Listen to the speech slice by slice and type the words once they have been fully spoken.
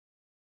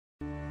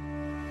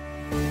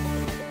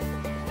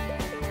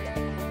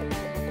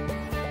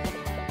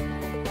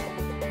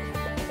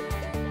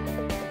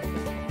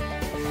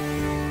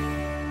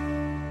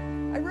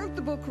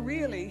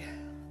really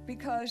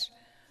because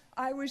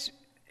I was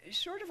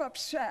sort of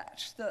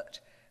upset that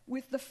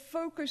with the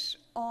focus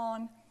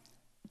on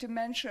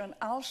dementia and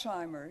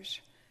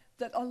Alzheimer's,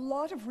 that a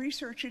lot of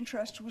research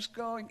interest was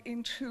going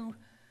into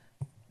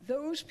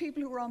those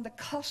people who were on the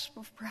cusp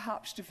of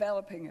perhaps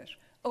developing it,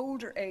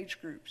 older age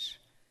groups.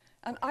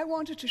 And I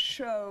wanted to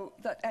show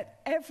that at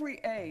every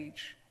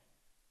age,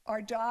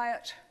 our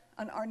diet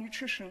and our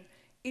nutrition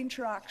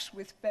interacts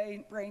with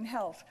brain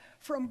health,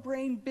 from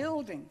brain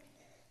building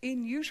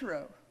in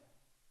utero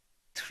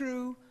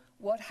through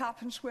what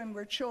happens when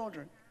we're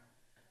children,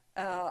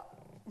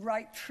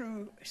 right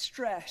through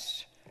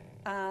stress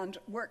and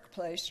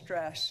workplace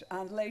stress,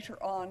 and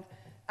later on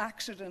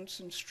accidents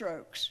and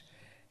strokes.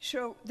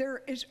 So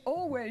there is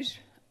always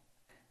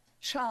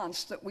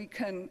chance that we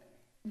can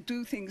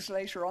do things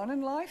later on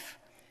in life,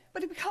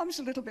 but it becomes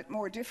a little bit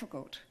more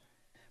difficult.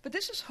 But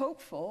this is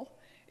hopeful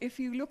if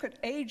you look at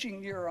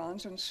aging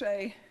neurons and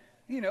say,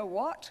 you know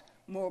what,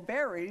 more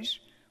berries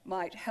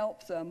might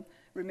help them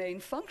remain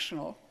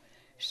functional.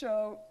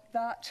 So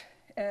that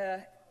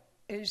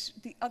is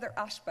the other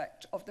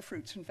aspect of the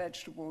fruits and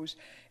vegetables.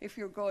 If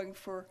you're going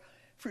for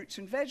fruits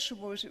and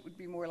vegetables, it would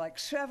be more like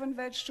 7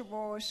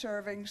 vegetable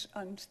servings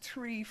and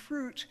 3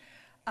 fruit,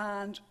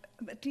 and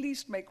at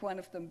least make one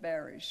of them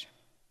berries.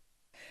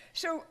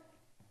 So,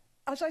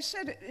 as I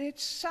said, it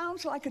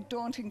sounds like a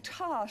daunting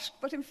task,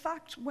 but in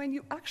fact, when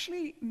you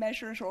actually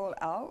measure it all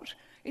out,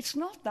 it's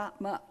not that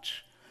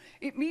much.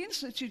 It means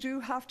that you do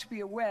have to be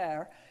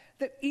aware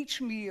that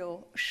each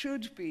meal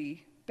should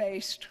be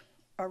based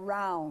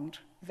around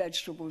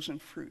vegetables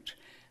and fruit.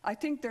 I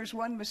think there's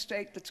one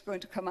mistake that's going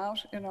to come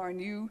out in our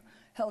new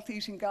health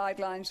eating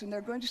guidelines, and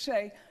they're going to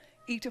say,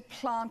 eat a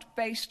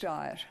plant-based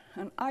diet.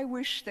 And I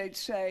wish they'd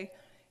say,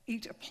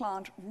 eat a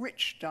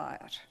plant-rich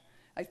diet.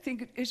 I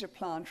think it is a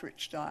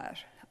plant-rich diet.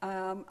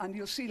 And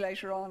you'll see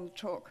later on in the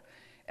talk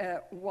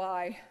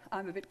why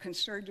I'm a bit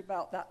concerned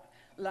about that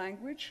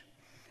language.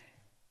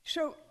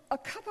 So a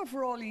cup of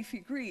raw leafy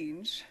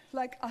greens,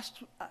 like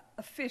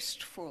a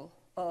fistful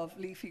of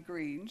leafy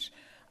greens,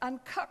 and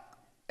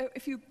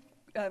if you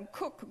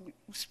cook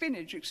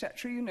spinach,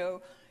 etc., you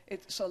know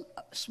it's a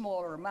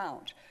smaller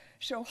amount.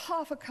 So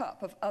half a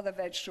cup of other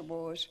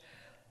vegetables.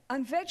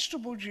 And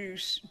vegetable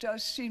juice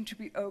does seem to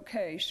be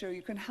okay, so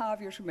you can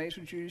have your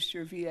tomato juice,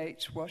 your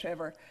V8s,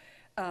 whatever.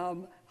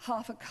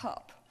 Half a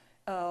cup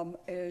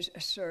is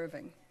a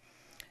serving.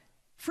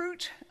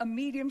 Fruit, a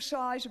medium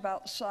size,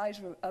 about the size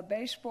of a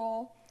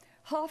baseball.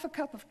 Half a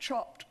cup of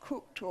chopped,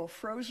 cooked, or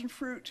frozen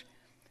fruit.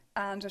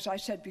 And as I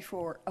said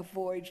before,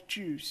 avoid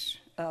juice,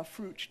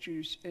 fruit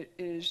juice. It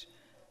is,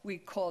 we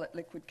call it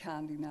liquid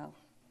candy now.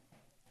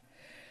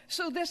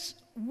 So this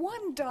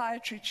one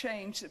dietary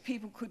change that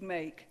people could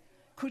make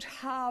could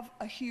have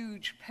a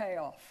huge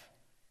payoff.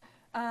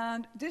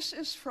 And this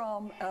is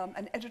from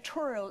an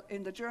editorial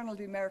in the Journal of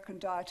the American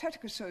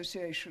Dietetic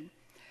Association,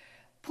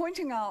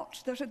 pointing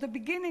out that at the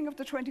beginning of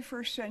the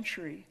 21st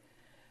century,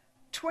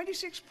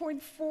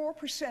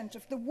 26.4%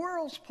 of the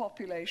world's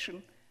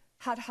population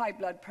had high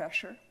blood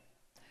pressure.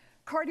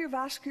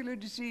 Cardiovascular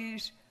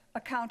disease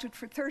accounted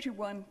for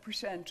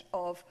 31%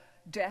 of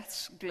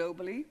deaths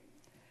globally.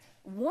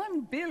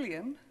 1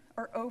 billion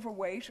are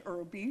overweight or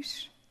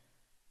obese,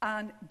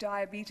 and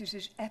diabetes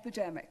is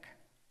epidemic,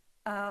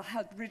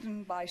 had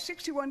risen by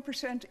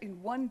 61%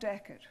 in 1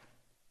 decade.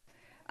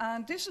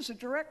 And this is a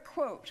direct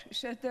quote. It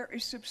said, there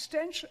is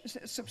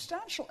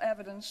substantial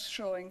evidence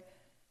showing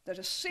that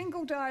a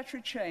single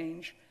dietary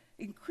change,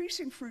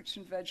 increasing fruits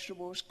and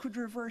vegetables, could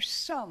reverse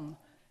some,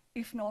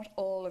 if not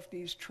all, of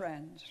these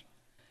trends.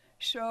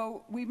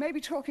 So we may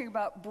be talking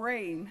about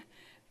brain,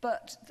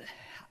 but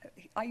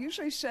I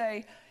usually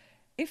say,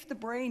 if the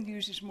brain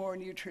uses more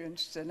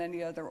nutrients than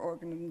any other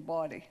organ in the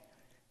body,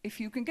 if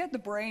you can get the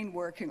brain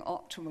working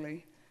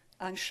optimally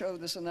and show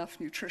there's enough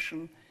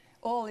nutrition,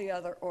 all the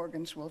other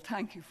organs will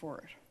thank you for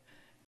it.